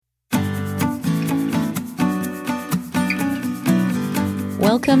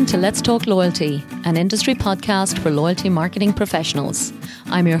Welcome to Let's Talk Loyalty, an industry podcast for loyalty marketing professionals.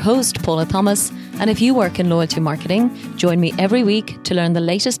 I'm your host, Paula Thomas, and if you work in loyalty marketing, join me every week to learn the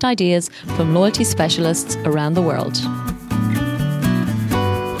latest ideas from loyalty specialists around the world.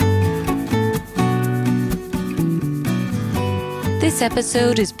 This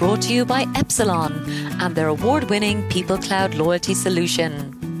episode is brought to you by Epsilon and their award-winning People Cloud loyalty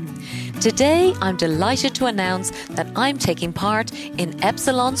solution. Today, I'm delighted to announce that I'm taking part in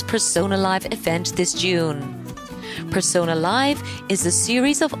Epsilon's Persona Live event this June. Persona Live is a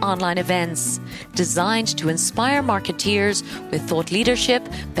series of online events designed to inspire marketeers with thought leadership,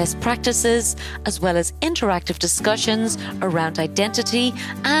 best practices, as well as interactive discussions around identity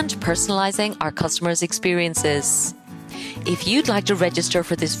and personalizing our customers' experiences. If you'd like to register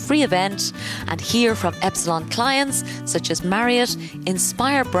for this free event and hear from Epsilon clients such as Marriott,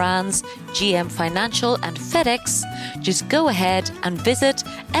 Inspire Brands, GM Financial and FedEx, just go ahead and visit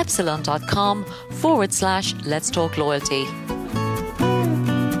epsilon.com/Let's Talk Loyalty.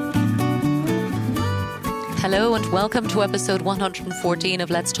 Hello and welcome to episode 114 of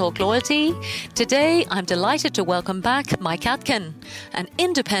Let's Talk Loyalty. Today, I'm delighted to welcome back Mike Atkin, an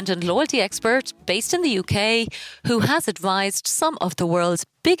independent loyalty expert based in the UK who has advised some of the world's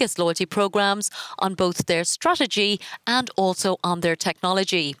biggest loyalty programs on both their strategy and also on their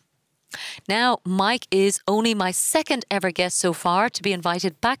technology. Now, Mike is only my second ever guest so far to be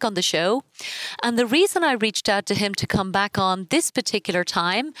invited back on the show. And the reason I reached out to him to come back on this particular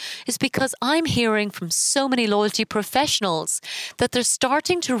time is because I'm hearing from so many loyalty professionals that they're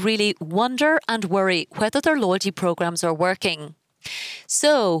starting to really wonder and worry whether their loyalty programs are working.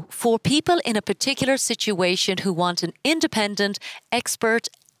 So, for people in a particular situation who want an independent, expert,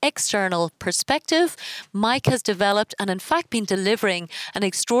 external perspective, Mike has developed and in fact been delivering an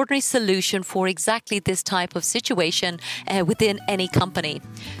extraordinary solution for exactly this type of situation within any company.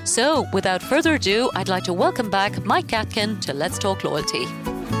 So without further ado, I'd like to welcome back Mike Atkin to Let's Talk Loyalty.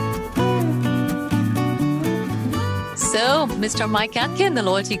 So, Mr. Mike Atkin, the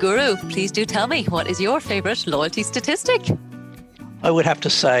loyalty guru, please do tell me, what is your favourite loyalty statistic? I would have to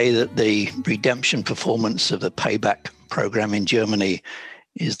say that the redemption performance of the payback program in Germany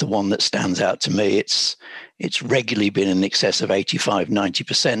is the one that stands out to me. It's regularly been in excess of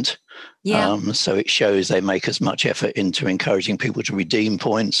 85-90%. Yeah. So it shows they make as much effort into encouraging people to redeem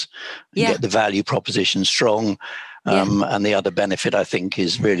points and get the value proposition strong. And the other benefit, I think,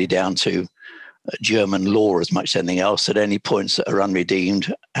 is really down to German law as much as anything else, that any points that are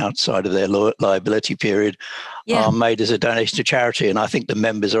unredeemed outside of their liability period are made as a donation to charity. And I think the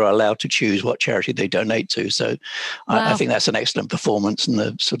members are allowed to choose what charity they donate to. So I think that's an excellent performance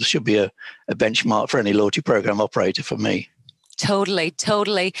and sort of should be a benchmark for any loyalty program operator for me. Totally.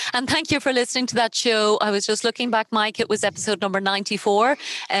 And thank you for listening to that show. I was just looking back, Mike, it was episode number 94.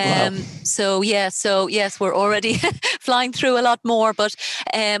 Wow. So yes, we're already flying through a lot more. But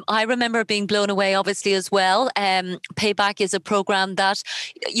I remember being blown away, obviously, as well. Payback is a program that,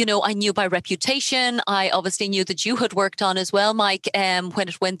 I knew by reputation. I obviously knew that you had worked on as well, Mike, when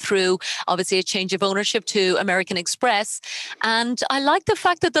it went through, obviously, a change of ownership to American Express. And I like the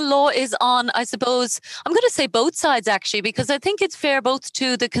fact that the law is on, I suppose, I'm going to say both sides, actually, because I think it's fair both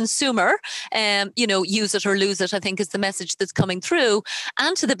to the consumer, use it or lose it, I think is the message that's coming through,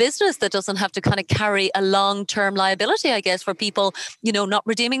 and to the business that doesn't have to kind of carry a long-term liability, I guess, for people, not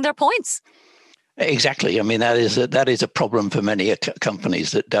redeeming their points. Exactly. I mean, that is a problem for many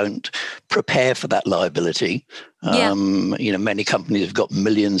companies that don't prepare for that liability. Many companies have got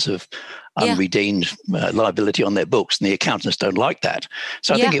millions of unredeemed liability on their books, and the accountants don't like that.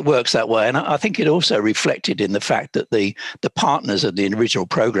 So I think it works that way. And I think it also reflected in the fact that the partners of the original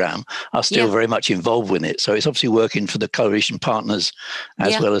program are still very much involved with it. So it's obviously working for the coalition partners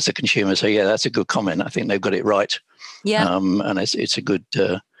as well as the consumer. So that's a good comment. I think they've got it right. And it's a good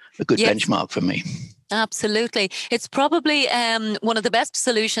benchmark for me. Absolutely. It's probably one of the best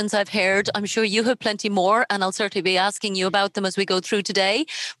solutions I've heard. I'm sure you have plenty more, and I'll certainly be asking you about them as we go through today.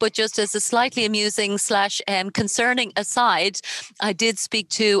 But just as a slightly amusing / concerning aside, I did speak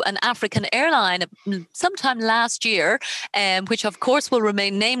to an African airline sometime last year, which of course will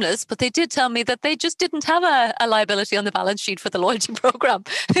remain nameless, but they did tell me that they just didn't have a liability on the balance sheet for the loyalty program.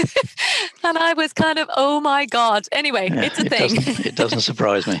 And I was kind of, oh my God. Anyway, it's a thing. It doesn't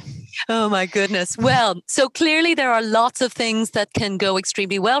surprise me. Oh my goodness. Well, so clearly there are lots of things that can go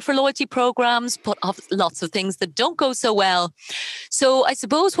extremely well for loyalty programs, but lots of things that don't go so well. So I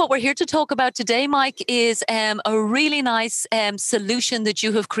suppose what we're here to talk about today, Mike, is a really nice solution that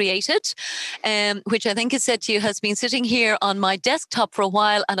you have created, which I think I said to you has been sitting here on my desktop for a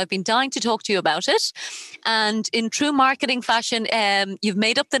while, and I've been dying to talk to you about it. And in true marketing fashion, you've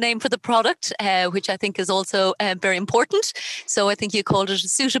made up the name for the product, which I think is also very important. So I think you called it a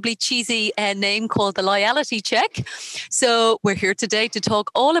suitably cheesy name called the Loyalty Check. So we're here today to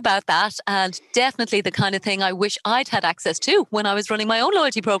talk all about that, and definitely the kind of thing I wish I'd had access to when I was running my own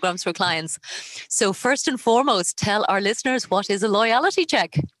loyalty programs for clients. So first and foremost, tell our listeners, what is a loyalty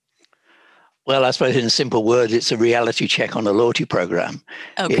check? Well, I suppose in simple words, it's a reality check on a loyalty program.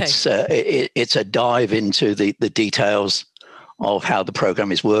 Okay. It's a dive into the details of how the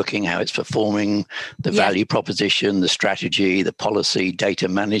program is working, how it's performing, the value proposition, the strategy, the policy, data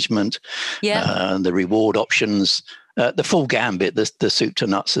management, the reward options, the full gambit, the soup to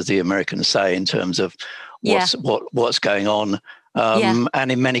nuts, as the Americans say, in terms of what's going on.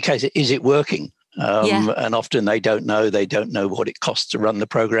 And in many cases, is it working? And often they don't know what it costs to run the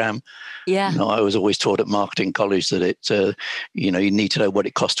program. I was always taught at marketing college that you need to know what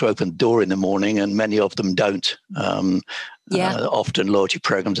it costs to open the door in the morning, and many of them don't. Often loyalty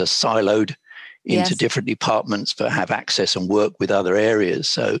programs are siloed into different departments but have access and work with other areas.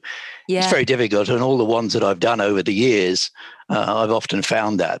 So it's very difficult. And all the ones that I've done over the years, I've often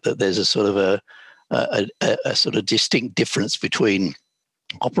found that there's a sort of a sort of distinct difference between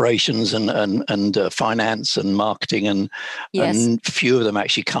operations and finance and marketing, and few of them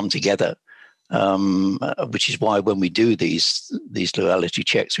actually come together, which is why when we do these loyalty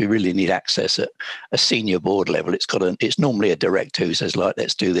checks, we really need access at a senior board level. It's normally a director who says, like,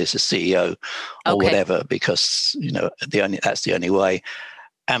 let's do this, a CEO or whatever, because that's the only way.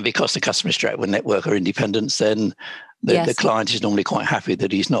 And because the customer network are independents, then the client is normally quite happy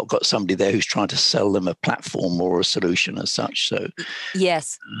that he's not got somebody there who's trying to sell them a platform or a solution as such. So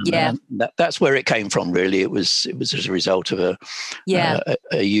that's where it came from. Really, it was as a result of a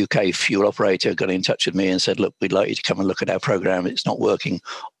UK fuel operator got in touch with me and said, "Look, we'd like you to come and look at our program. It's not working."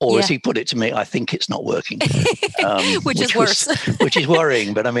 Or as he put it to me, "I think it's not working," which is worse. Which is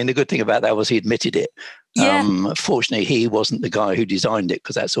worrying. But I mean, the good thing about that was he admitted it. Fortunately, he wasn't the guy who designed it,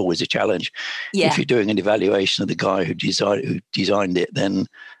 because that's always a challenge. If you're doing an evaluation of the guy who designed it, then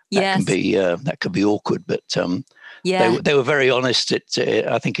that can be awkward. But they were very honest.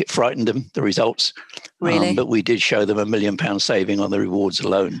 I think it frightened them, the results. Really? But we did show them £1 million saving on the rewards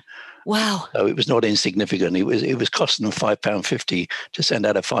alone. Wow! So it was not insignificant. It was costing them £5.50 to send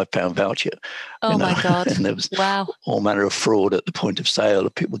out a £5 voucher. Oh my God! And there was all manner of fraud at the point of sale,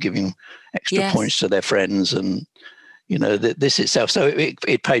 of people giving extra points to their friends, and this itself. So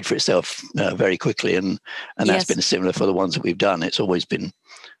it paid for itself very quickly, and that's been similar for the ones that we've done. It's always been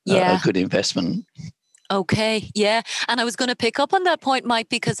a good investment. Okay, yeah. And I was going to pick up on that point, Mike,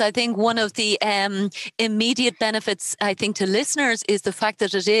 because I think one of the immediate benefits, I think, to listeners is the fact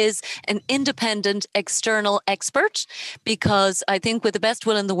that it is an independent external expert, because I think with the best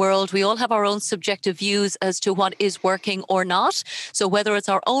will in the world, we all have our own subjective views as to what is working or not. So whether it's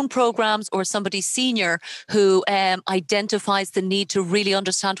our own programs or somebody senior who identifies the need to really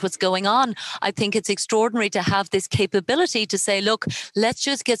understand what's going on, I think it's extraordinary to have this capability to say, look, let's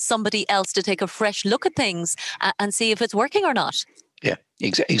just get somebody else to take a fresh look at things and see if it's working or not. Yeah,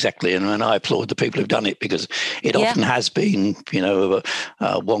 exactly. And I applaud the people who've done it, because it often has been,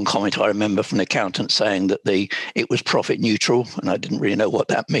 one comment I remember from an accountant saying that it was profit neutral, and I didn't really know what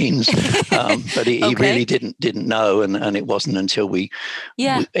that means. But he really didn't know, and it wasn't until they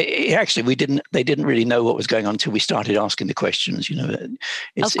didn't really know what was going on until we started asking the questions.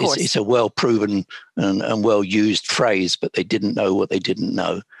 It's a well proven and well used phrase, but they didn't know what they didn't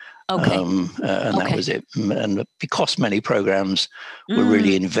know. That was it. And because many programs were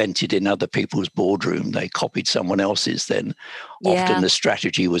really invented in other people's boardroom, they copied someone else's, then often the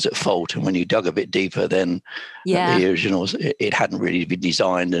strategy was at fault. And when you dug a bit deeper, then the originals, it hadn't really been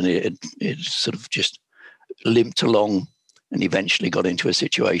designed, and it sort of just limped along and eventually got into a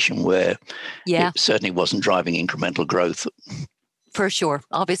situation where it certainly wasn't driving incremental growth. For sure,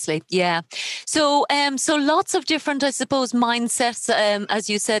 obviously, yeah. So, so lots of different, I suppose, mindsets. As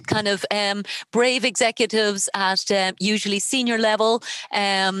you said, kind of brave executives at usually senior level.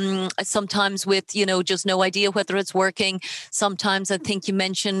 Sometimes with just no idea whether it's working. Sometimes I think you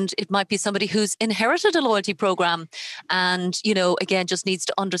mentioned it might be somebody who's inherited a loyalty program, and again just needs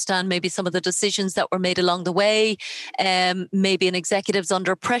to understand maybe some of the decisions that were made along the way. Maybe an executive's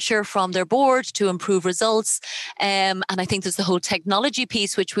under pressure from their board to improve results, and I think there's the whole technology technology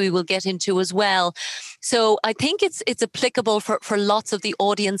piece, which we will get into as well. So I think it's applicable for lots of the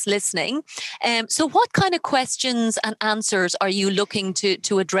audience listening. So what kind of questions and answers are you looking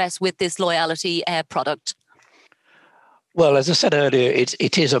to address with this loyalty product? Well, as I said earlier,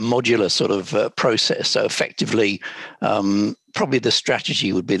 it is a modular sort of process. So effectively, probably the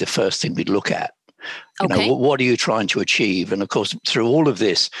strategy would be the first thing we'd look at. You know, what are you trying to achieve? And of course, through all of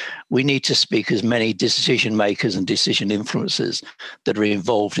this, we need to speak as many decision makers and decision influencers that are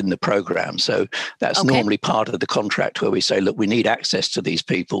involved in the program. So that's normally part of the contract where we say, look, we need access to these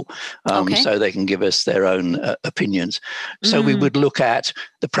people so they can give us their own opinions. So we would look at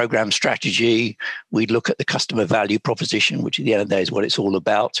the program strategy. We'd look at the customer value proposition, which at the end of the day is what it's all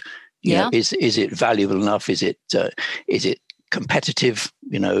about. You know, is it valuable enough? Is it competitive?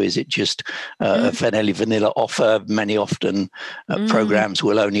 You know, is it just a vanilla offer? Many often programs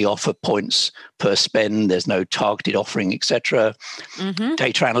will only offer points per spend. There's no targeted offering, etc.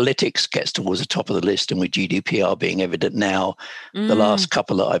 Data analytics gets towards the top of the list, and with GDPR being evident now, the last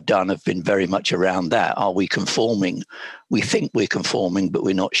couple that I've done have been very much around that. Are we conforming? We think we're conforming, but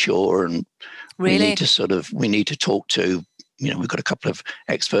we're not sure, and we need to talk to. You know, we've got a couple of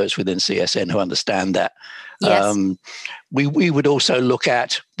experts within CSN who understand that. Yes. We would also look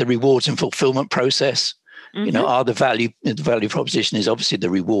at the rewards and fulfillment process. You know, the value proposition is obviously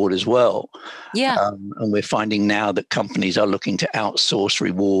the reward as well. Yeah. And we're finding now that companies are looking to outsource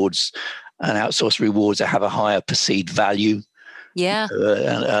rewards that have a higher perceived value. Yeah.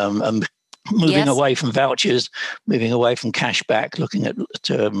 And moving away from vouchers, moving away from cashback, looking at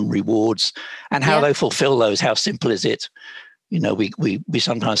rewards and how they fulfill those. How simple is it? You know, we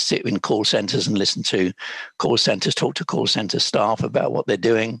sometimes sit in call centers and listen to call centers, talk to call center staff about what they're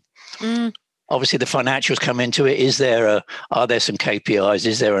doing. Obviously, the financials come into it. Are there some KPIs?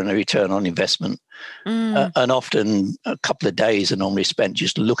 Is there a return on investment? And often a couple of days are normally spent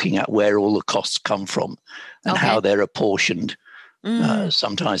just looking at where all the costs come from and how they're apportioned.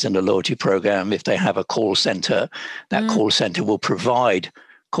 Sometimes in the loyalty program, if they have a call center, that call center will provide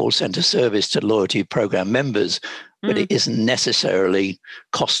call center service to loyalty program members, but it isn't necessarily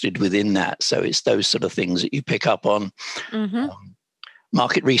costed within that. So it's those sort of things that you pick up on.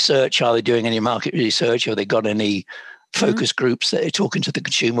 Market research, are they doing any market research? Have they got any focus groups that are talking to the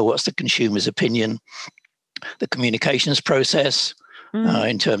consumer? What's the consumer's opinion? The communications process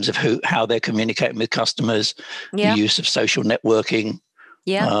in terms of how they're communicating with customers, the use of social networking.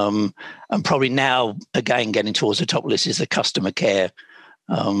 And probably now, again, getting towards the top list is the customer care.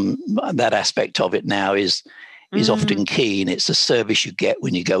 That aspect of it now is often key, and it's the service you get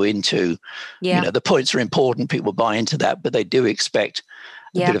when you go into, you know, the points are important, people buy into that, but they do expect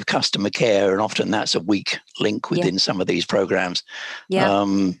a bit of customer care, and often that's a weak link within some of these programs.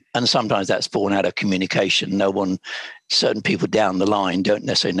 And sometimes that's born out of communication. Certain people down the line don't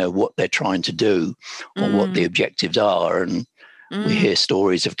necessarily know what they're trying to do or what the objectives are. And we hear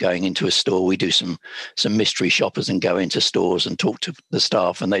stories of going into a store. We do some mystery shoppers and go into stores and talk to the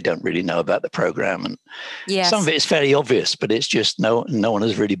staff, and they don't really know about the program. And some of it is fairly obvious, but it's just no one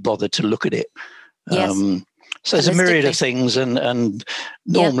has really bothered to look at it. So there's a myriad of things, and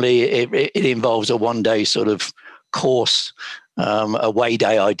normally it involves a one-day sort of course, a way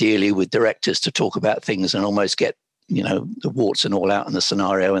day ideally with directors to talk about things and almost get, you know, the warts and all out in the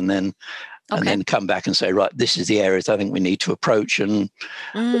scenario, and then come back and say, right, this is the areas I think we need to approach, and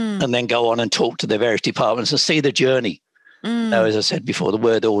then go on and talk to the various departments and see the journey. Now, as I said before, the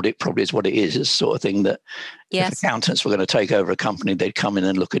word audit probably is what it is. It's the sort of thing that if accountants were going to take over a company, they'd come in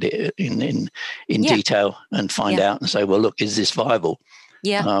and look at it in detail and find out and say, well, look, is this viable?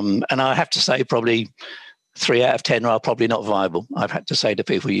 And I have to say probably 3 out of 10 are probably not viable. I've had to say to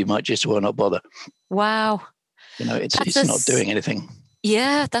people, you might just well not bother. Wow. You know, it's not doing anything.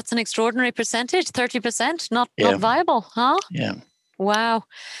 Yeah, that's an extraordinary percentage, 30%, not viable, huh? Yeah. Wow.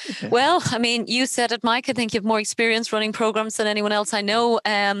 Okay. Well, I mean, you said it, Mike. I think you have more experience running programs than anyone else I know.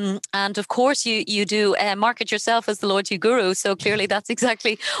 And of course, you do market yourself as the loyalty guru. So clearly that's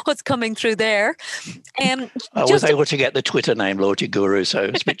exactly what's coming through there. I was able to get the Twitter name Loyalty Guru, so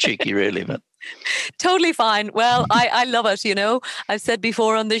it's a bit cheeky, really. But totally fine. Well, I love it. You know, I've said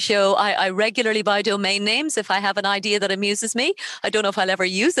before on the show, I regularly buy domain names if I have an idea that amuses me. I don't know if I'll ever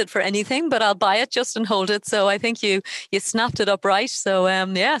use it for anything, but I'll buy it just and hold it. So I think you snapped it up right. So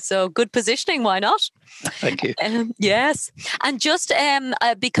so good positioning. Why not? Thank you. Yes. And just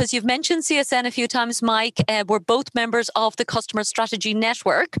because you've mentioned CSN a few times, Mike, we're both members of the Customer Strategy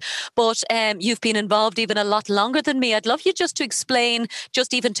Network, but you've been involved even a lot longer than me. I'd love you just to explain,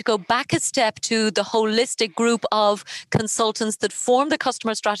 just even to go back a step, step to the holistic group of consultants that form the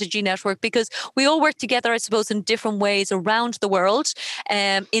Customer Strategy Network, because we all work together, I suppose, in different ways around the world,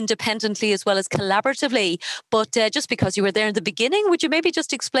 independently as well as collaboratively. But just because you were there in the beginning, would you maybe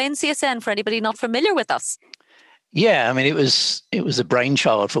just explain CSN for anybody not familiar with us? Yeah, I mean, it was a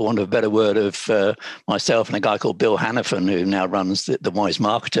brainchild, for want of a better word, of myself and a guy called Bill Hannafin, who now runs the Wise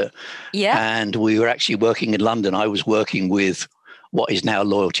Marketer. Yeah. And we were actually working in London. I was working with what is now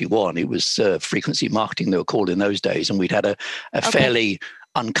Loyalty One. It was frequency marketing, they were called in those days. And we'd had a fairly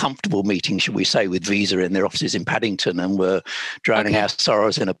uncomfortable meeting, should we say, with Visa in their offices in Paddington, and were drowning our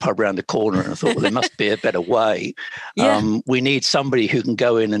sorrows in a pub around the corner. And I thought, well, there must be a better way. We need somebody who can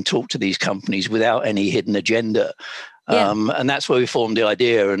go in and talk to these companies without any hidden agenda. And that's where we formed the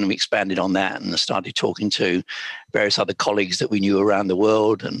idea, and we expanded on that and started talking to various other colleagues that we knew around the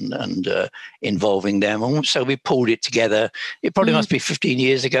world and involving them. And so we pulled it together. It probably must be 15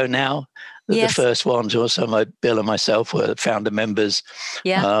 years ago now. The first ones, also Bill and myself, were founder members.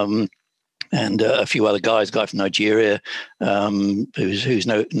 And a few other guys, a guy from Nigeria, who's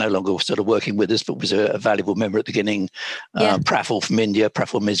no longer sort of working with us, but was a valuable member at the beginning. Praful from India,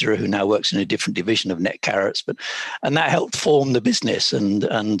 Praful Misra, who now works in a different division of NetCarrots. And that helped form the business, and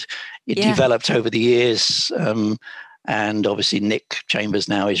it developed over the years. And obviously Nick Chambers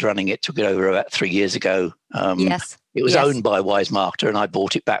now is running it, took it over about 3 years ago. It was owned by Wise Marketer, and I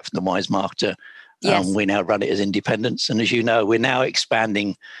bought it back from the Wise Marketer. We now run it as independents. And as you know, we're now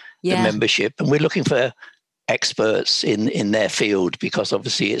expanding the membership, and we're looking for experts in their field, because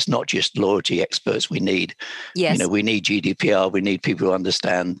obviously it's not just loyalty experts we need. We need GDPR, we need people who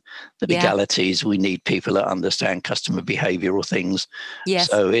understand the legalities, we need people that understand customer behavioral things.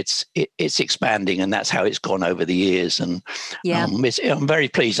 So it's expanding, and that's how it's gone over the years. And I'm very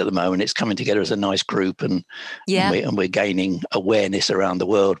pleased at the moment. It's coming together as a nice group, and we're gaining awareness around the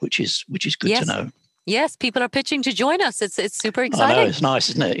world, which is good to know. Yes, people are pitching to join us. It's super exciting. I know, it's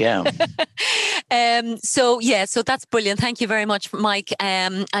nice, isn't it? Yeah. So that's brilliant. Thank you very much, Mike.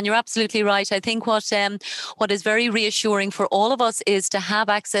 And you're absolutely right. I think what is very reassuring for all of us is to have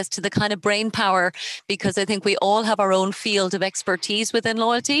access to the kind of brain power, because I think we all have our own field of expertise within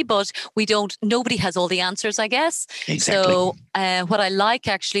loyalty, but nobody has all the answers, I guess. Exactly. So what I like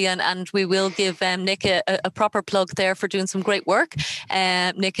actually, and we will give Nick a proper plug there for doing some great work,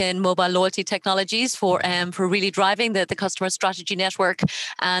 Nick in Mobile Loyalty Technologies, for really driving the Customer Strategy Network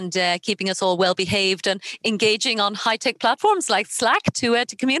and keeping us all well behaved and engaging on high-tech platforms like Slack to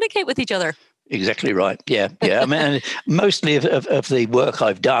communicate with each other. Exactly right. Yeah. I mean, mostly of the work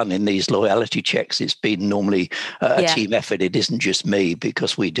I've done in these loyalty checks, it's been normally a team effort. It isn't just me,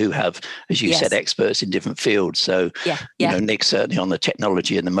 because we do have, as you said, experts in different fields. So, Nick's certainly on the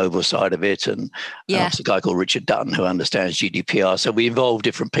technology and the mobile side of it, and there's a guy called Richard Dutton who understands GDPR. So we involve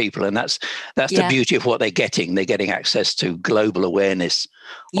different people, and that's the beauty of what they're getting. They're getting access to global awareness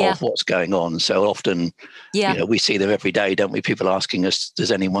of what's going on. So often, we see them every day, don't we? People asking us,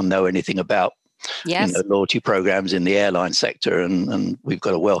 does anyone know anything about loyalty programs in the airline sector? And we've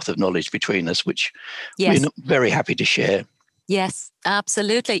got a wealth of knowledge between us, which we're very happy to share. Yes,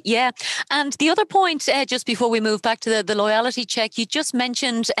 absolutely. Yeah. And the other point, just before we move back to the loyalty check, you just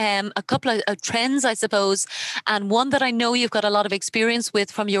mentioned a couple of trends, I suppose, and one that I know you've got a lot of experience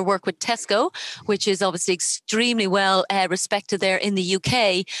with from your work with Tesco, which is obviously extremely well respected there in the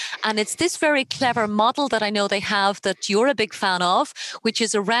UK. And it's this very clever model that I know they have that you're a big fan of, which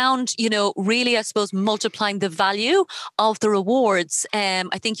is around, really, I suppose, multiplying the value of the rewards.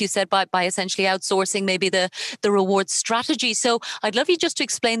 I think you said by essentially outsourcing maybe the reward strategy. So I'd love you just to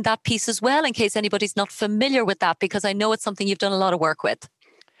explain that piece as well, in case anybody's not familiar with that, because I know it's something you've done a lot of work with.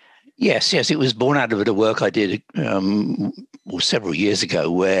 Yes, it was born out of the work I did several years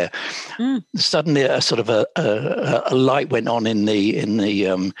ago, where suddenly a sort of a light went on in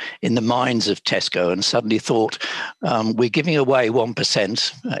the minds of Tesco, and suddenly thought, we're giving away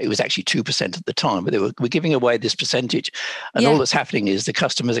 1%. It was actually 2% at the time, but we're giving away this percentage, and all that's happening is the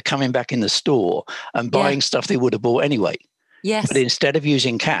customers are coming back in the store and buying stuff they would have bought anyway. Yes. But instead of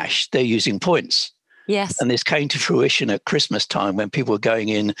using cash, they're using points. Yes. And this came to fruition at Christmas time, when people were going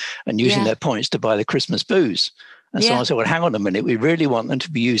in and using their points to buy the Christmas booze. And so I said, well, hang on a minute. We really want them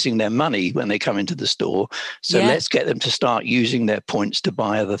to be using their money when they come into the store. So let's get them to start using their points to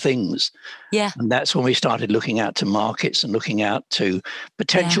buy other things. Yeah. And that's when we started looking out to markets and looking out to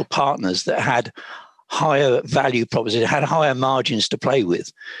potential partners that had higher value proposition, had higher margins to play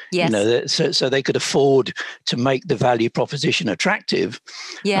with. Yes. So they could afford to make the value proposition attractive.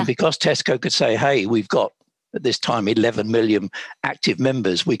 Yeah. And because Tesco could say, hey, we've got at this time 11 million active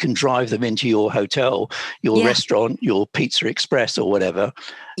members. We can drive them into your hotel, your restaurant, your Pizza Express or whatever.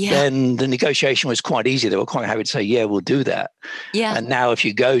 Then the negotiation was quite easy. They were quite happy to say, yeah, we'll do that. And now if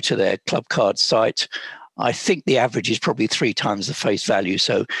you go to their Clubcard site, I think the average is probably 3 times the face value.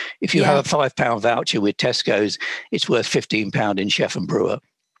 So if you have a £5 voucher with Tesco's, it's worth £15 in Chef and Brewer.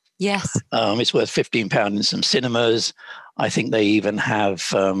 Yes. It's worth £15 in some cinemas. I think they even have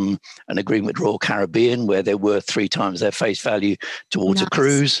an agreement with Royal Caribbean where they're worth 3 times their face value towards a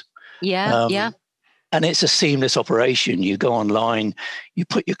cruise. And it's a seamless operation. You go online, you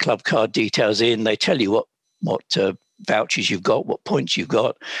put your Clubcard details in, they tell you what vouchers you've got, what points you've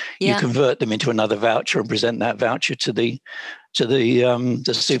got. You convert them into another voucher and present that voucher to the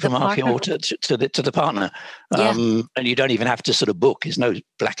supermarket or to the partner. And you don't even have to sort of book. There's no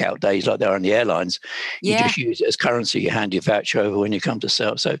blackout days like there are on the airlines. You just use it as currency. You hand your voucher over when you come to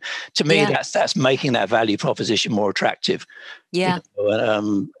sell. So to me, that's making that value proposition more attractive. You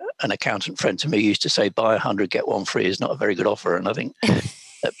know, an accountant friend to me used to say, buy 100, get 1 free is not a very good offer. And I think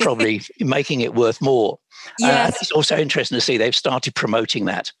that probably making it worth more. It's also interesting to see they've started promoting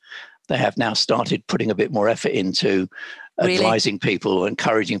that. They have now started putting a bit more effort into advising people,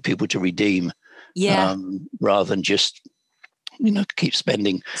 encouraging people to redeem, rather than just keep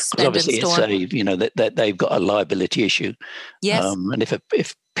spending. Because obviously it's that they've got a liability issue. And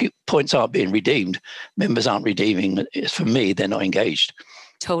if points aren't being redeemed, members aren't redeeming. For me, they're not engaged.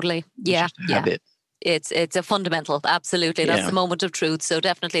 Totally. Habit. It's a fundamental, absolutely. That's the moment of truth. So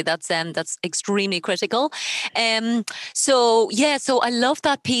definitely that's extremely critical. So I love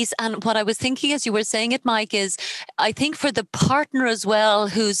that piece. And what I was thinking as you were saying it, Mike, is I think for the partner as well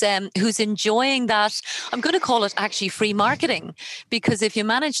who's enjoying that, I'm going to call it actually free marketing, because if you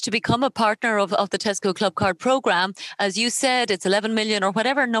manage to become a partner of the Tesco Clubcard program, as you said, it's 11 million or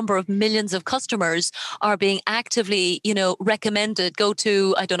whatever number of millions of customers are being actively, recommended. Go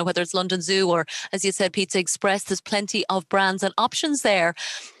to, I don't know whether it's London Zoo or, as you said, Pizza Express. There's plenty of brands and options there,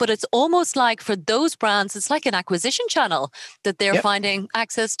 but it's almost like for those brands, it's like an acquisition channel that they're finding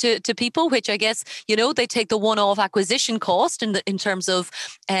access to people, which I guess, they take the one-off acquisition cost in terms of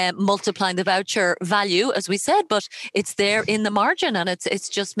multiplying the voucher value, as we said, but it's there in the margin, and it's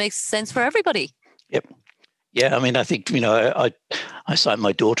just makes sense for everybody. Yep. Yeah, I mean, I think, I cite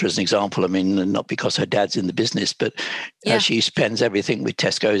my daughter as an example. I mean, not because her dad's in the business, but she spends everything with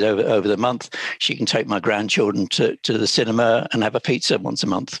Tesco's over the month. She can take my grandchildren to the cinema and have a pizza once a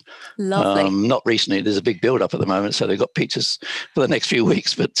month. Lovely. Not recently. There's a big build-up at the moment, so they've got pizzas for the next few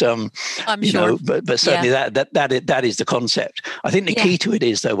weeks. But, I'm sure. But certainly that is the concept. I think the key to it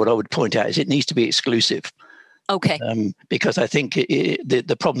is, though, what I would point out is it needs to be exclusive. Okay. Because I think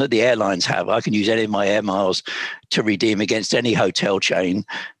the problem that the airlines have, I can use any of my air miles to redeem against any hotel chain,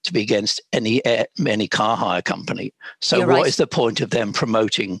 to be against any car hire company. So what is the point of them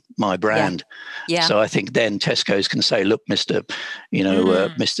promoting my brand? So I think then Tesco's can say, look, Mr.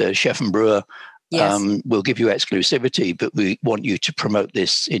 Chef and Brewer, we'll give you exclusivity, but we want you to promote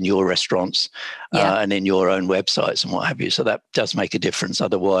this in your restaurants and in your own websites and what have you. So that does make a difference.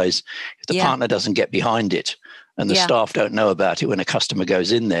 Otherwise, if the partner doesn't get behind it and the staff don't know about it when a customer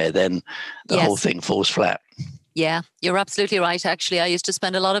goes in there, then the whole thing falls flat. Yeah, you're absolutely right. Actually, I used to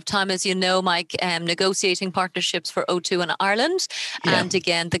spend a lot of time, as you know, Mike, negotiating partnerships for O2 in Ireland. Yeah. And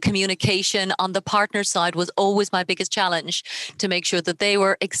again, the communication on the partner side was always my biggest challenge, to make sure that they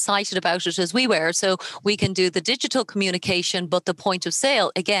were excited about it as we were. So we can do the digital communication, but the point of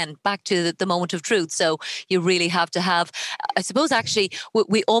sale, again, back to the moment of truth. So you really have to have, I suppose, actually,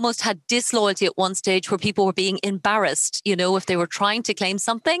 we almost had disloyalty at one stage where people were being embarrassed, if they were trying to claim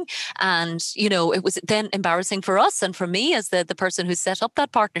something. And, it was then embarrassing for us and for me as the person who set up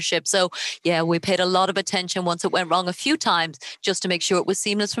that partnership. So yeah, we paid a lot of attention once it went wrong a few times, just to make sure it was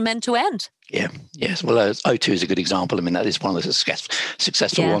seamless from end to end. Yeah. Yes. Well, O2 is a good example. I mean, that is one of the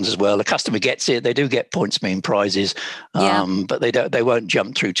successful ones as well. The customer gets it. They do get points mean prizes, but they won't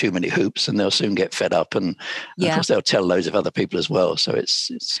jump through too many hoops, and they'll soon get fed up. And of course, they'll tell loads of other people as well. So it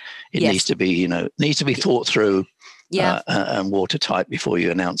needs to be thought through and watertight before you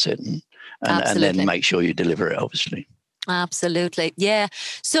announce it. And then make sure you deliver it, obviously. Absolutely. Yeah.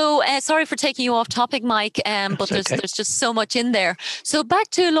 So sorry for taking you off topic, Mike, but there's just so much in there. So back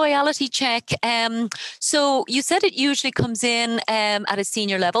to loyalty check. So you said it usually comes in at a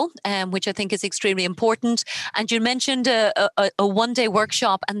senior level, which I think is extremely important. And you mentioned a one-day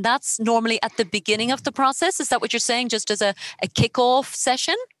workshop, and that's normally at the beginning of the process. Is that what you're saying, just as a kick-off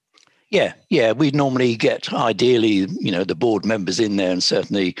session? Yeah. We normally get, ideally, the board members in there, and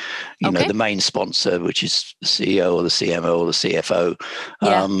certainly, the main sponsor, which is the CEO or the CMO or the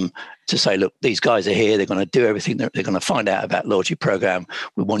CFO, to say, look, these guys are here. They're going to do everything. They're going to find out about loyalty program.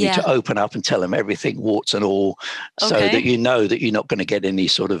 We want you to open up and tell them everything, warts and all, so that you know that you're not going to get any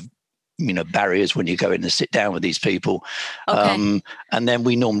sort of barriers when you go in and sit down with these people. And then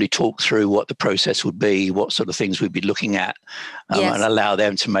we normally talk through what the process would be, what sort of things we'd be looking at, and allow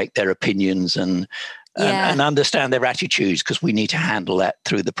them to make their opinions and understand their attitudes, because we need to handle that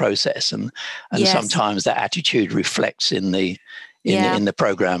through the process. And sometimes that attitude reflects in the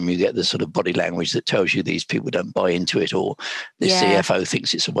program. You get the sort of body language that tells you these people don't buy into it, or the CFO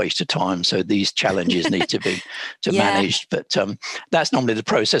thinks it's a waste of time. So these challenges need to be managed. But that's normally the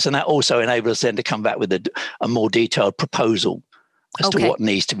process. And that also enables us then to come back with a more detailed proposal as to what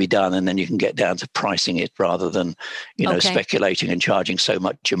needs to be done. And then you can get down to pricing it rather than, speculating and charging so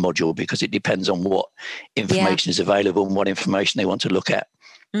much a module, because it depends on what information is available and what information they want to look at.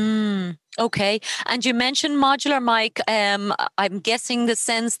 Okay. And you mentioned modular, Mike. I'm guessing the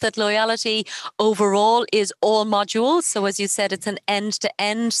sense that loyalty overall is all modules. So as you said, it's an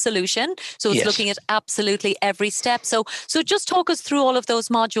end-to-end solution. So it's looking at absolutely every step. So just talk us through all of those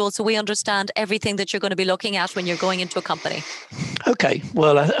modules so we understand everything that you're going to be looking at when you're going into a company. Okay.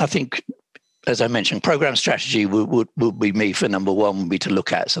 Well, I think, as I mentioned, program strategy would be me for number one, would be to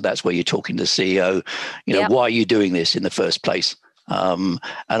look at. So that's where you're talking to the CEO, why are you doing this in the first place? And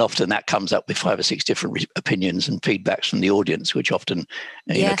often that comes up with 5 or 6 different opinions and feedbacks from the audience, which often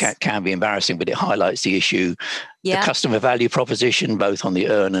can be embarrassing, but it highlights the issue. The customer value proposition, both on the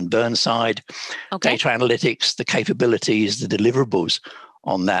earn and burn side, data analytics, the capabilities, the deliverables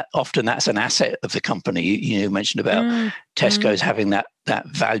on that. Often that's an asset of the company. You mentioned about Tesco's having that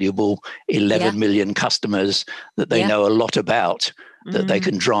valuable 11 million customers that they know a lot about, that they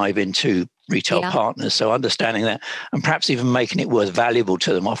can drive into retail partners. So understanding that, and perhaps even making it worth valuable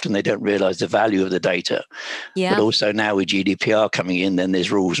to them. Often they don't realize the value of the data. But also now with GDPR coming in, then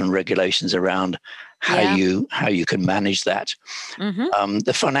there's rules and regulations around how you can manage that.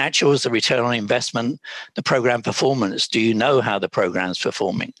 The financials, the return on investment, the program performance. Do you know how the program's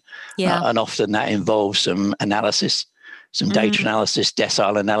performing? And often that involves some analysis, some data analysis,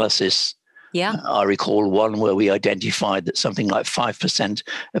 decile analysis. I recall one where we identified that something like 5%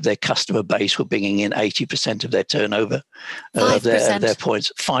 of their customer base were bringing in 80% of their turnover, of their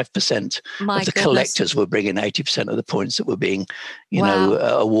points. 5% of the collectors were bringing 80% of the points that were being,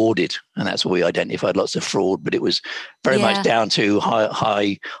 awarded. And that's where we identified lots of fraud. But it was very much down to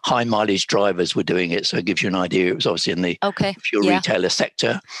high mileage drivers were doing it. So it gives you an idea. It was obviously in the pure retailer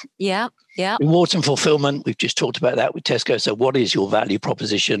sector. Rewards and fulfillment, we've just talked about that with Tesco. So what is your value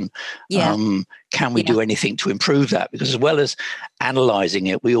proposition? Can we do anything to improve that? Because as well as analysing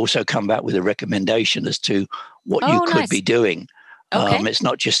it, we also come back with a recommendation as to what you could be doing. It's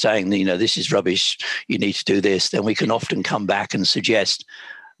not just saying, this is rubbish, you need to do this. Then we can often come back and suggest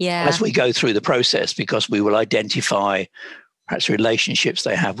as we go through the process, because we will identify perhaps relationships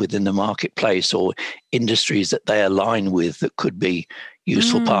they have within the marketplace or industries that they align with that could be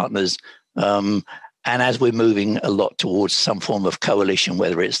useful partners. And as we're moving a lot towards some form of coalition,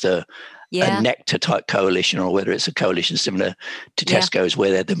 whether it's a Nectar type coalition or whether it's a coalition similar to Tesco's where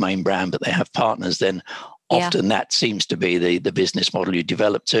they're the main brand but they have partners, then often that seems to be the business model you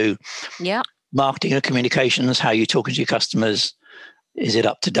develop to. Marketing and communications, how you're talking to your customers. Is it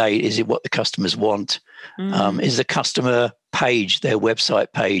up to date? Is it what the customers want? Is the customer page, their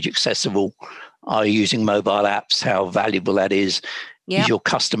website page, accessible? Are you using mobile apps? How valuable that is? Is your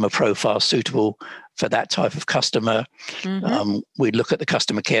customer profile suitable for that type of customer? We look at the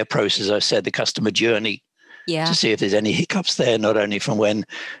customer care process, as I said, the customer journey, to see if there's any hiccups there, not only from when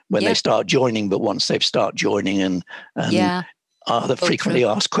they start joining, but once they've start joining, and are the frequently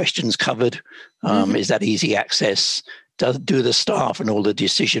asked questions covered? Is that easy access? Do the staff and all the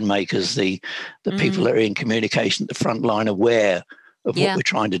decision makers, the people that are in communication at the front line, aware of what we're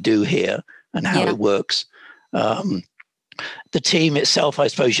trying to do here and how it works? The team itself, I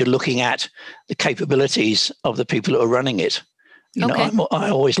suppose you're looking at the capabilities of the people who are running it. I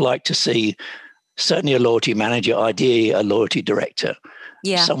always like to see certainly a loyalty manager, ideally a loyalty director,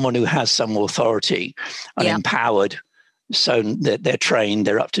 someone who has some authority and empowered, so that they're trained,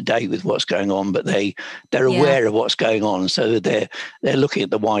 they're up to date with what's going on, but they're aware of what's going on. So they're looking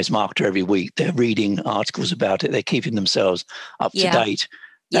at the Wise Marketer every week. They're reading articles about it. They're keeping themselves up to date.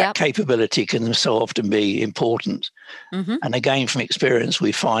 That capability can so often be important. And again, from experience,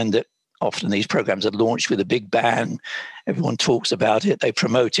 we find that often these programs are launched with a big bang. Everyone talks about it. They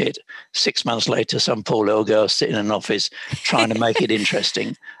promote it. 6 months later, some poor little girl sitting in an office trying to make it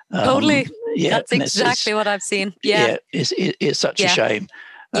interesting. Totally. That's exactly what I've seen. It's such a shame.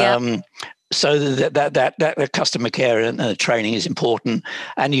 So that customer care and training is important.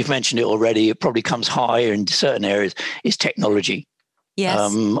 And you've mentioned it already. It probably comes higher in certain areas. Is technology. Yes.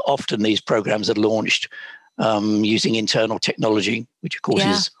 Often these programs are launched using internal technology, which of course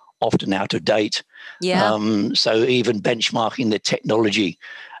is often out of date. Yeah. So even benchmarking the technology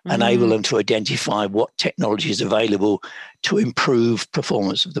enable them to identify what technology is available to improve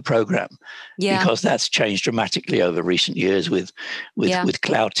performance of the program. Because that's changed dramatically over recent years with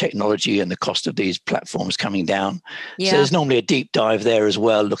cloud technology and the cost of these platforms coming down. So there's normally a deep dive there as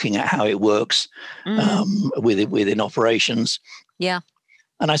well, looking at how it works within operations. Yeah.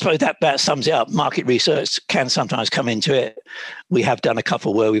 And I suppose that sums it up. Market research can sometimes come into it. We have done a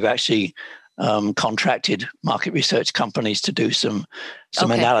couple where we've actually contracted market research companies to do some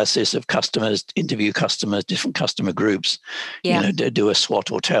analysis of customers, interview customers, different customer groups, do a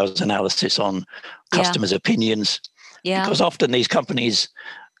SWOT or TAILS analysis on customers' opinions. Because often these companies,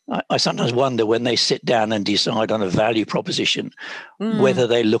 I sometimes wonder when they sit down and decide on a value proposition, whether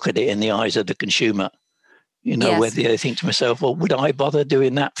they look at it in the eyes of the consumer. Whether they think to myself, well, would I bother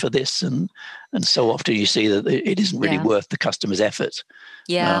doing that for this? And so often you see that it isn't really worth the customer's effort.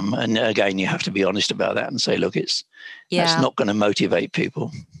 And again, you have to be honest about that and say, look, that's not going to motivate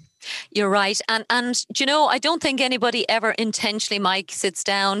people. You're right. And I don't think anybody ever intentionally, Mike, sits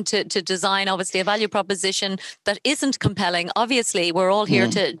down to design, obviously, a value proposition that isn't compelling. Obviously, we're all here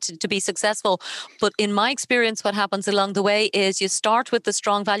to be successful. But in my experience, what happens along the way is you start with the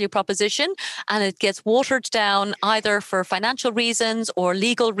strong value proposition and it gets watered down either for financial reasons or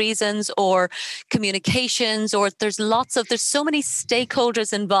legal reasons or communications, or there's so many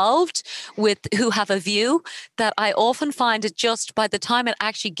stakeholders involved who have a view that I often find it just by the time it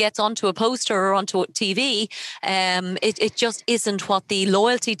actually gets onto a poster or onto a TV, it just isn't what the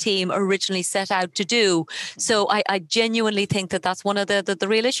loyalty team originally set out to do. So I genuinely think that's one of the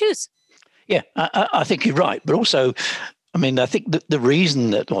real issues. Yeah, I think you're right. But also, I mean, I think that the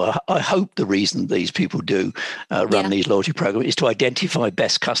reason I hope the reason these people do run these loyalty programs is to identify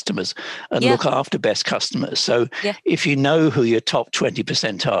best customers and look after best customers. So if you know who your top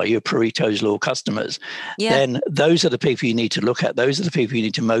 20% are, your Pareto's Law customers, then those are the people you need to look at. Those are the people you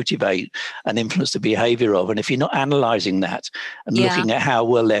need to motivate and influence the behavior of. And if you're not analyzing that and looking at how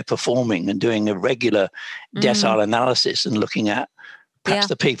well they're performing and doing a regular decile analysis and looking at perhaps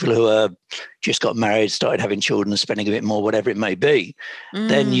the people who are just got married, started having children, spending a bit more, whatever it may be,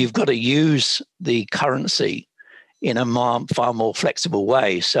 then you've got to use the currency in a far more flexible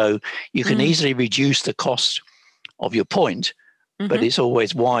way. So you can easily reduce the cost of your point, but it's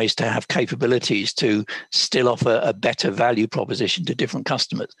always wise to have capabilities to still offer a better value proposition to different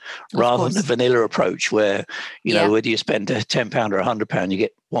customers, rather than a vanilla approach where, whether you spend £10 or £100, you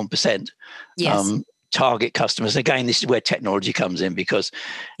get 1%. Target customers. Again, this is where technology comes in, because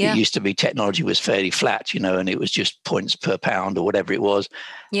it used to be technology was fairly flat, and it was just points per pound or whatever it was.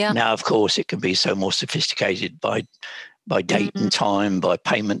 Now, of course, it can be so more sophisticated by date and time, by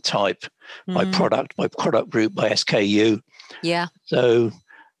payment type, by product group, by SKU. So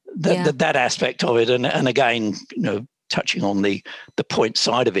that aspect of it, and again, touching on the point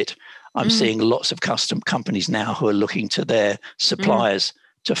side of it, I'm seeing lots of custom companies now who are looking to their suppliers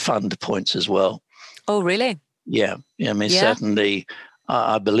to fund points as well. Oh, really? Yeah. I mean, certainly,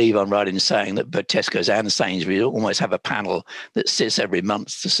 I believe I'm right in saying that both Tesco's and Sainsbury's almost have a panel that sits every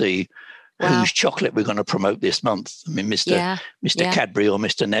month to see whose chocolate we're going to promote this month. I mean, Mr. Cadbury or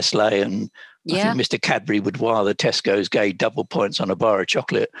Mr. Nestle. And I think Mr. Cadbury would rather Tesco's gave double points on a bar of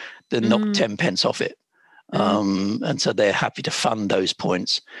chocolate than knock 10 pence off it. And so they're happy to fund those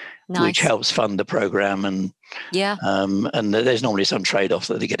points, which helps fund the program. And there's normally some trade-off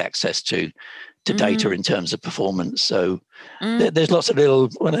that they get access to data in terms of performance. So there's lots of little,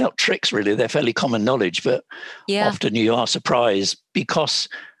 well, they're not tricks really, they're fairly common knowledge, but often you are surprised because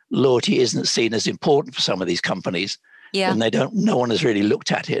loyalty isn't seen as important for some of these companies. And no one has really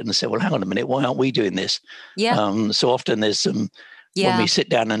looked at it and said, well, hang on a minute, why aren't we doing this? So often there's some, when we sit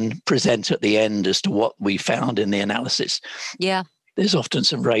down and present at the end as to what we found in the analysis, there's often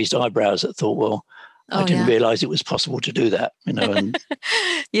some raised eyebrows that thought, well, I didn't realize it was possible to do that, and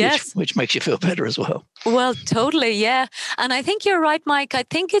which makes you feel better as well. Well, totally, yeah. And I think you're right, Mike. I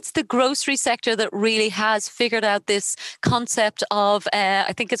think it's the grocery sector that really has figured out this concept of,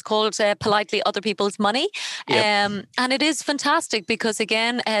 I think it's called politely other people's money. And it is fantastic because,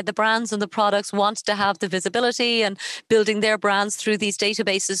 again, the brands and the products want to have the visibility and building their brands through these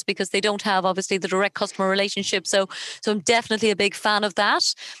databases because they don't have, obviously, the direct customer relationship. So I'm definitely a big fan of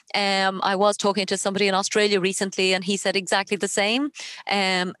that. I was talking to somebody somebody in Australia recently, and he said exactly the same.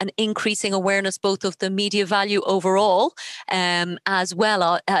 An increasing awareness both of the media value overall, as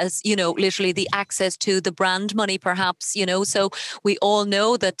well as, literally the access to the brand money, perhaps, So we all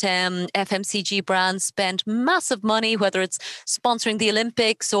know that FMCG brands spend massive money, whether it's sponsoring the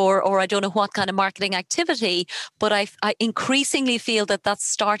Olympics or I don't know what kind of marketing activity, but I increasingly feel that that's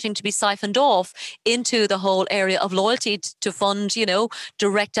starting to be siphoned off into the whole area of loyalty to fund,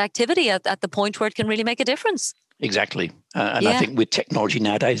 direct activity at the point where it can really make a difference. Exactly. And I think with technology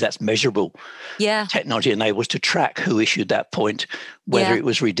nowadays, that's measurable. Yeah. Technology enables to track who issued that point, whether it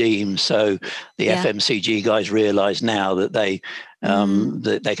was redeemed. So the FMCG guys realize now that they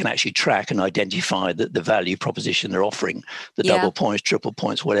can actually track and identify that the value proposition they're offering, the double points, triple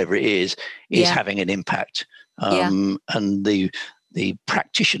points, whatever it is having an impact. And the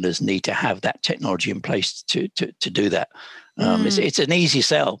practitioners need to have that technology in place to do that. It's an easy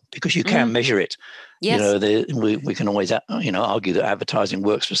sell because you can measure it. Yes. We can always argue that advertising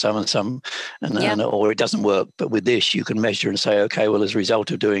works for some or it doesn't work. But with this, you can measure and say, okay, well, as a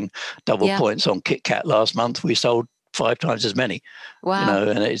result of doing double points on Kit Kat last month, we sold 5 times as many. Wow.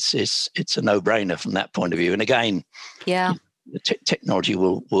 And it's a no-brainer from that point of view. And again, technology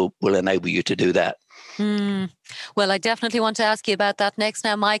will enable you to do that. Well, I definitely want to ask you about that next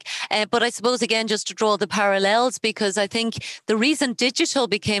now, Mike. But I suppose, again, just to draw the parallels, because I think the reason digital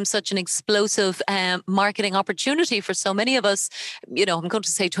became such an explosive marketing opportunity for so many of us, I'm going to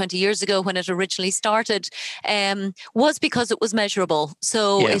say 20 years ago when it originally started, was because it was measurable.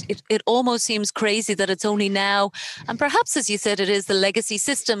 So it almost seems crazy that it's only now, and perhaps, as you said, it is the legacy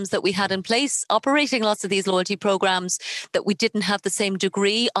systems that we had in place operating lots of these loyalty programs that we didn't have the same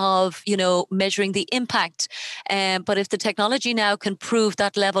degree of, measuring the impact. But if the technology now can prove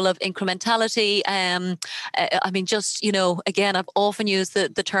that level of incrementality, again, I've often used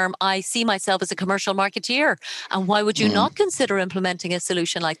the term, I see myself as a commercial marketeer. And why would you not consider implementing a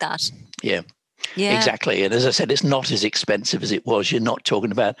solution like that? Yeah. Exactly. And as I said, it's not as expensive as it was. You're not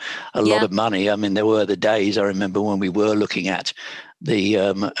talking about a lot of money. I mean, there were the days, I remember, when we were looking at the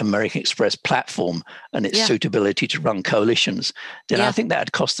American Express platform and its suitability to run coalitions. Then I think that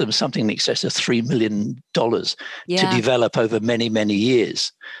had cost them something in excess of $3 million to develop over many, many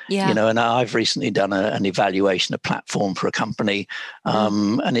years. And I've recently done an evaluation, a platform for a company,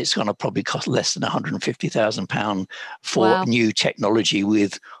 and it's going to probably cost less than £150,000 for new technology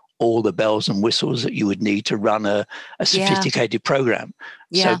with all the bells and whistles that you would need to run a sophisticated program.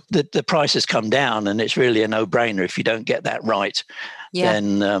 So the price has come down, and it's really a no-brainer. If you don't get that right,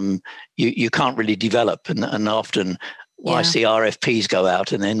 then you can't really develop. And often I see RFPs go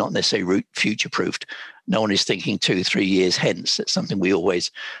out and they're not necessarily future-proofed. No one is thinking 2-3 years hence. That's something we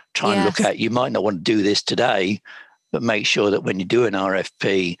always try and look at. You might not want to do this today, but make sure that when you do an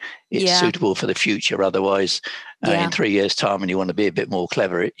RFP, it's suitable for the future. Otherwise, in 3 years' time, and you want to be a bit more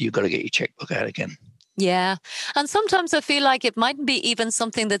clever, you've got to get your checkbook out again. Yeah. And sometimes I feel like it mightn't be even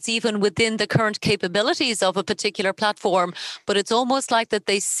something that's even within the current capabilities of a particular platform, but it's almost like that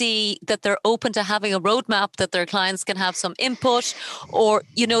they see that they're open to having a roadmap, that their clients can have some input, or,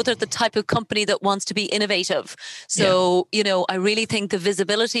 they're the type of company that wants to be innovative. So, I really think the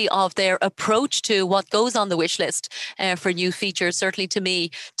visibility of their approach to what goes on the wish list for new features, certainly to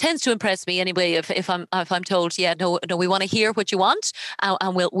me, tends to impress me anyway. If I'm told, no, we want to hear what you want,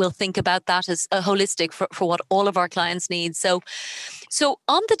 and we'll think about that as a holistic for what all of our clients need. So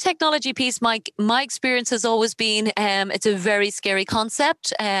on the technology piece, Mike, my experience has always been it's a very scary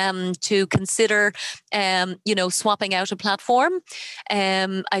concept to consider, swapping out a platform.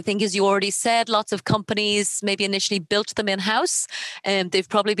 I think, as you already said, lots of companies maybe initially built them in-house. They've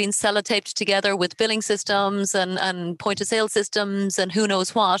probably been sellotaped together with billing systems and point-of-sale systems and who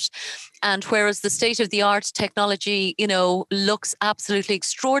knows what. And whereas the state-of-the-art technology, looks absolutely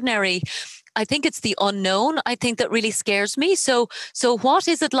extraordinary, I think it's the unknown, I think, that really scares me. So what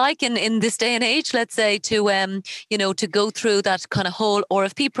is it like in this day and age, let's say, to to go through that kind of whole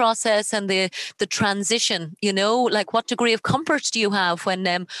RFP process and the transition, like what degree of comfort do you have when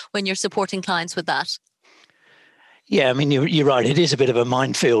you're supporting clients with that? Yeah, I mean, you're right. It is a bit of a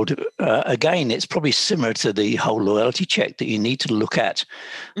minefield. Again, it's probably similar to the whole loyalty check, that you need to look at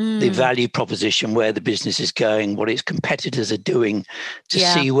the value proposition, where the business is going, what its competitors are doing, to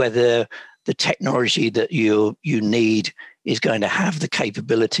see whether the technology that you need is going to have the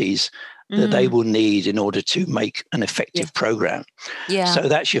capabilities that they will need in order to make an effective program. So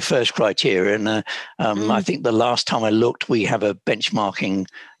that's your first criteria. And I think the last time I looked, we have a benchmarking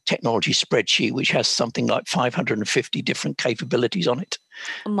technology spreadsheet which has something like 550 different capabilities on it.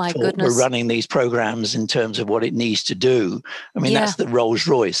 Oh my goodness. We're running these programs in terms of what it needs to do. I mean, that's the Rolls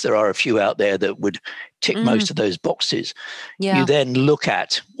Royce. There are a few out there that would tick most of those boxes. You then look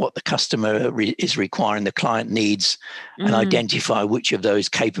at what the customer is requiring, the client needs, and identify which of those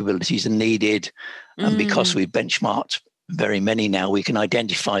capabilities are needed. And because we've benchmarked very many now, we can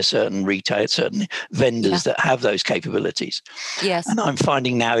identify certain vendors that have those capabilities. Yes. And I'm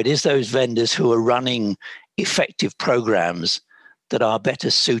finding now it is those vendors who are running effective programs that are better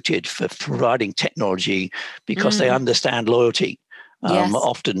suited for providing technology because they understand loyalty.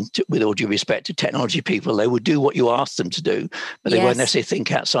 Often, with all due respect to technology people, they would do what you ask them to do, but they won't necessarily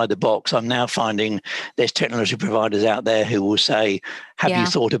think outside the box. I'm now finding there's technology providers out there who will say, have you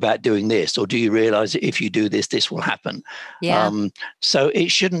thought about doing this? Or do you realize that if you do this, this will happen? So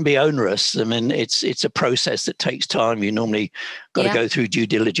it shouldn't be onerous. I mean, it's a process that takes time. You normally got to go through due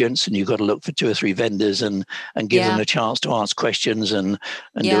diligence, and you've got to look for 2 or 3 vendors and give them a chance to ask questions and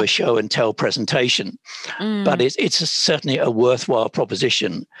do a show and tell presentation. But it's certainly a worthwhile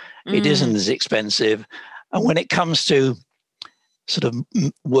proposition. It isn't as expensive. And when it comes to sort of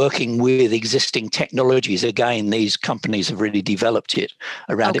working with existing technologies, again, these companies have really developed it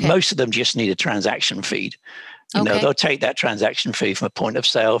around it. Most of them just need a transaction feed. You know, they'll take that transaction fee from a point of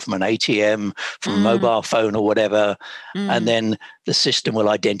sale, from an ATM, from a mobile phone or whatever, and then the system will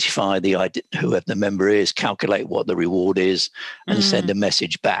identify whoever the member is, calculate what the reward is, and send a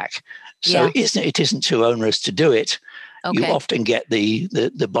message back. So it isn't too onerous to do it. You often get the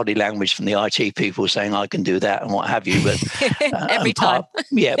body language from the IT people saying, I can do that and what have you. But every time.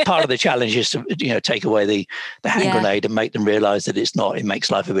 Part of the challenge is to take away the hand grenade and make them realize that it's not. It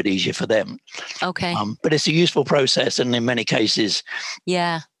makes life a bit easier for them. But it's a useful process, and in many cases,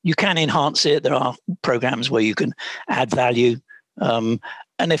 you can enhance it. There are programs where you can add value.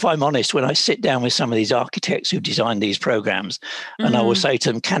 And if I'm honest, when I sit down with some of these architects who designed these programs, and I will say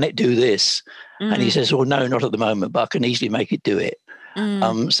to them, can it do this? And he says, well, no, not at the moment, but I can easily make it do it.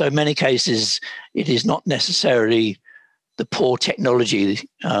 So in many cases, it is not necessarily the poor technology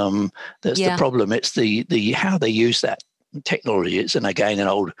that's the problem. It's the how they use that technology. It's, and again, an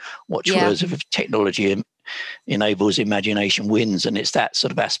old watchwords of technology enables imagination wins, and it's that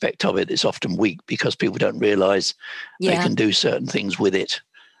sort of aspect of it that's often weak because people don't realize they can do certain things with it.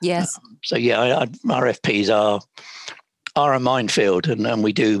 RFPs are a minefield, and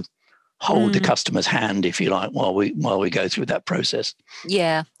we do hold the customer's hand, if you like, while we go through that process.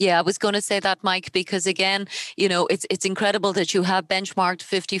 I was going to say that, Mike, because again, it's incredible that you have benchmarked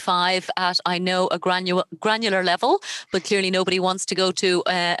 55 at, I know, a granular level, but clearly nobody wants to go to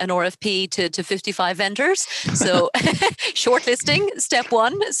an RFP to 55 vendors. So shortlisting, step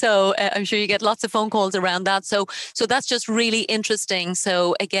 1. So I'm sure you get lots of phone calls around that. So that's just really interesting.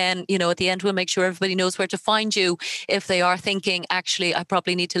 So again, at the end, we'll make sure everybody knows where to find you if they are thinking, actually, I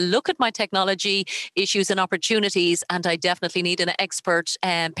probably need to look at my technology issues and opportunities, and I definitely need an expert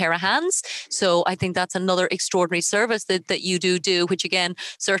pair of hands. So I think that's another extraordinary service that you do, which again,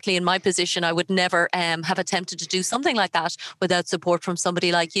 certainly in my position, I would never have attempted to do something like that without support from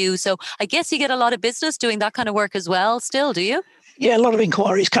somebody like you. So I guess you get a lot of business doing that kind of work as well still, do you? Yeah, a lot of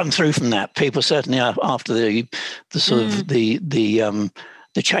inquiries come through from that. People certainly are after the sort of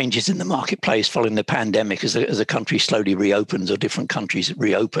the changes in the marketplace following the pandemic, as a country slowly reopens or different countries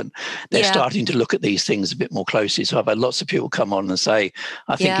reopen, they're starting to look at these things a bit more closely. So I've had lots of people come on and say,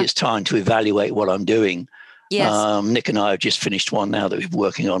 I think it's time to evaluate what I'm doing. Nick and I have just finished one now that we're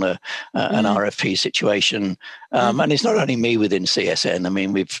working on an RFP situation. And it's not only me within CSN. I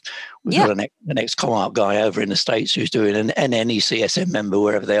mean, we've got an ex-Comarch guy over in the States who's doing and any CSN member,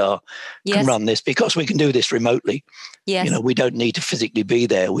 wherever they are, can run this, because we can do this remotely. We don't need to physically be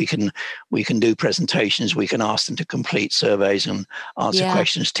there. We can do presentations. We can ask them to complete surveys and answer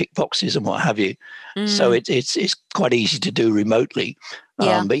questions, tick boxes and what have you. So it's quite easy to do remotely.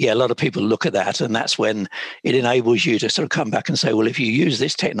 But a lot of people look at that, and that's when it enables you to sort of come back and say, well, if you use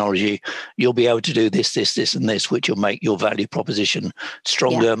this technology, you'll be able to do this, this, this, and this, which will make your value proposition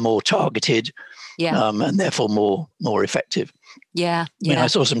stronger, more targeted, and therefore more effective. I mean, I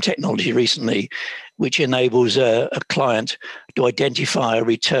saw some technology recently which enables a client to identify a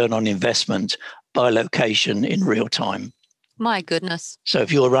return on investment by location in real time. My goodness. So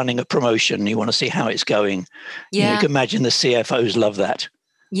if you're running a promotion, you want to see how it's going. You can imagine the CFOs love that.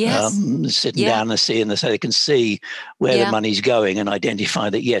 Sitting down and seeing this, so they can see where the money's going and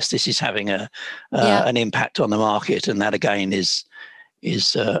identify that, yes, this is having an impact on the market. And that, again, is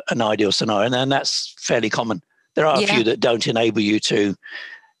an ideal scenario. And that's fairly common. There are a few that don't enable you to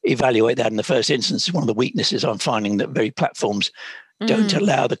evaluate that in the first instance. One of the weaknesses I'm finding that very platforms don't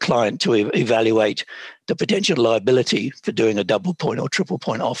allow the client to evaluate the potential liability for doing a double point or triple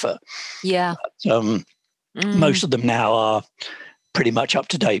point offer. Yeah. But, most of them now are pretty much up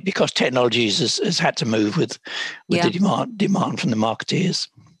to date because technology has had to move with the demand from the marketeers.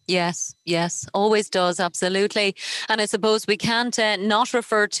 Yes, always does, absolutely. And I suppose we can't not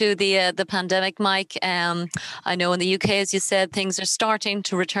refer to the pandemic, Mike. I know in the UK, as you said, things are starting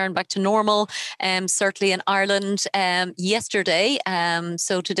to return back to normal. Certainly in Ireland yesterday.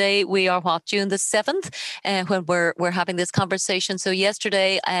 So today we are June the 7th when we're having this conversation. So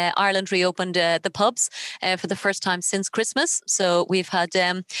yesterday Ireland reopened the pubs for the first time since Christmas. So we've had,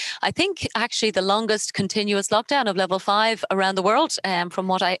 I think, actually the longest continuous lockdown of level 5 around the world, from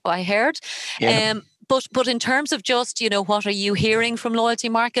what I heard. Yeah. But in terms of just, what are you hearing from loyalty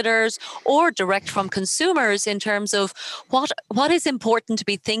marketers or direct from consumers in terms of what is important to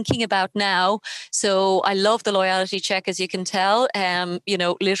be thinking about now? So I love the loyalty check, as you can tell,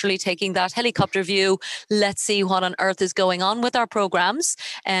 literally taking that helicopter view. Let's see what on earth is going on with our programs,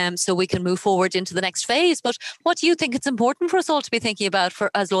 so we can move forward into the next phase. But what do you think it's important for us all to be thinking about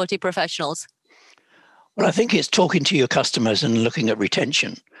as loyalty professionals? Well, I think it's talking to your customers and looking at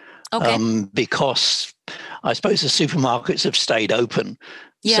retention. Okay. Because I suppose the supermarkets have stayed open.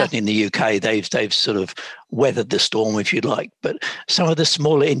 Yeah. Certainly in the UK, they've sort of weathered the storm, if you like. But some of the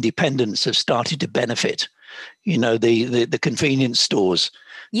smaller independents have started to benefit. The convenience stores.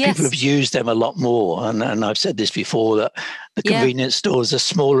 Yes. People have used them a lot more. And I've said this before, that the convenience stores, the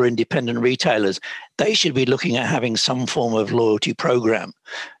smaller independent retailers, they should be looking at having some form of loyalty program.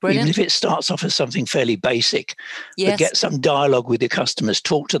 Brilliant. Even if it starts off as something fairly basic. Yes. But get some dialogue with your customers,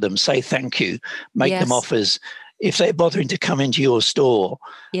 talk to them, say thank you, make them offers. If they're bothering to come into your store,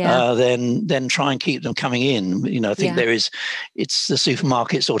 then try and keep them coming in. I think it's the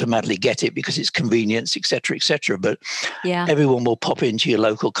supermarkets automatically get it because it's convenience, et cetera, but everyone will pop into your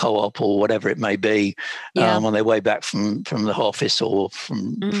local co-op or whatever it may be on their way back from the office or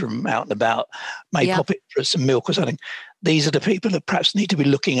from out and about, pop in for some milk or something. These are the people that perhaps need to be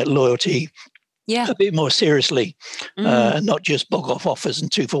looking at loyalty a bit more seriously, and not just bog off offers and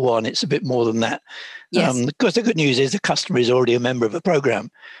 2 for 1. It's a bit more than that. Yes. Because the good news is the customer is already a member of a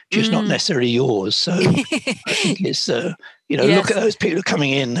program, just not necessarily yours. So I think it's, look at those people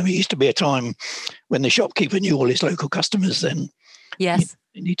coming in. There used to be a time when the shopkeeper knew all his local customers. Then you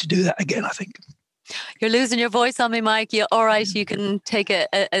need to do that again, I think. You're losing your voice on me, Mike. You're all right. You can take a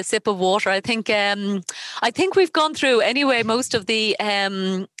sip of water. I think we've gone through anyway most of the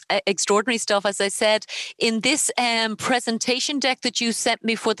extraordinary stuff, as I said, in this presentation deck that you sent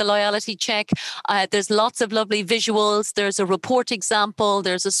me for the loyalty check. There's lots of lovely visuals. There's a report example.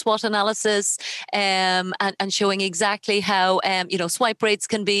 There's a SWOT analysis, and showing exactly how swipe rates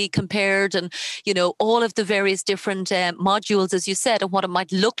can be compared, and all of the various different modules, as you said, and what it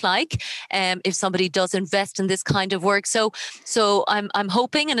might look like if somebody does invest in this kind of work. So I'm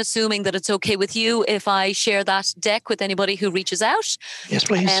hoping and assuming that it's okay with you if I share that deck with anybody who reaches out. Yes,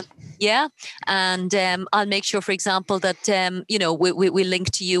 please. And I'll make sure, for example, that we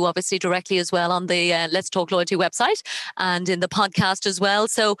link to you obviously directly as well on the Let's Talk Loyalty website and in the podcast as well.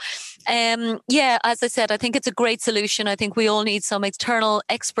 So as I said, I think it's a great solution. I think we all need some external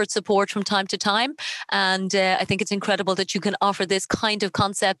expert support from time to time, and I think it's incredible that you can offer this kind of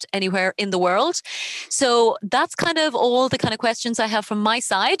concept anywhere in the world. So that's kind of all the kind of questions I have from my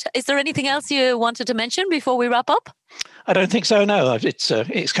side. Is there anything else you wanted to mention before we wrap up? I don't think so, no. It's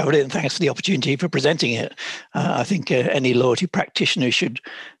covered it, and thanks for the opportunity for presenting it. I think any loyalty practitioner should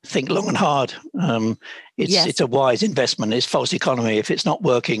think long and hard. It's a wise investment. It's false economy. If it's not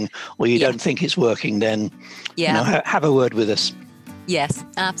working or you don't think it's working, then have a word with us. Yes,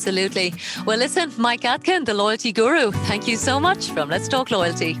 absolutely. Well, listen, Mike Atkin, the loyalty guru, thank you so much from Let's Talk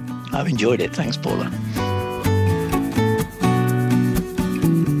Loyalty. I've enjoyed it. Thanks, Paula.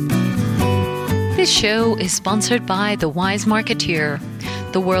 This show is sponsored by The Wise Marketeer,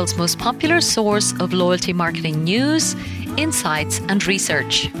 the world's most popular source of loyalty marketing news, insights, and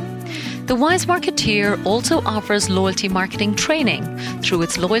research. The Wise Marketeer also offers loyalty marketing training through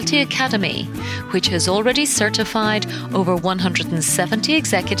its Loyalty Academy, which has already certified over 170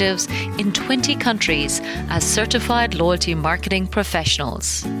 executives in 20 countries as certified loyalty marketing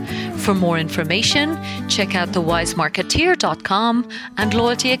professionals. For more information, check out thewisemarketeer.com and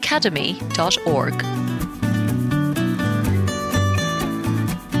loyaltyacademy.org.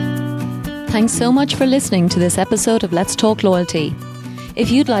 Thanks so much for listening to this episode of Let's Talk Loyalty. If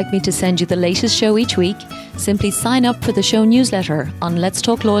you'd like me to send you the latest show each week, simply sign up for the show newsletter on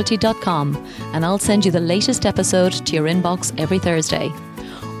letstalkloyalty.com and I'll send you the latest episode to your inbox every Thursday.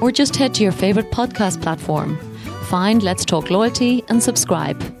 Or just head to your favourite podcast platform. find Let's Talk Loyalty and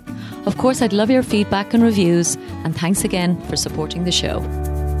subscribe. Of course, I'd love your feedback and reviews, and thanks again for supporting the show.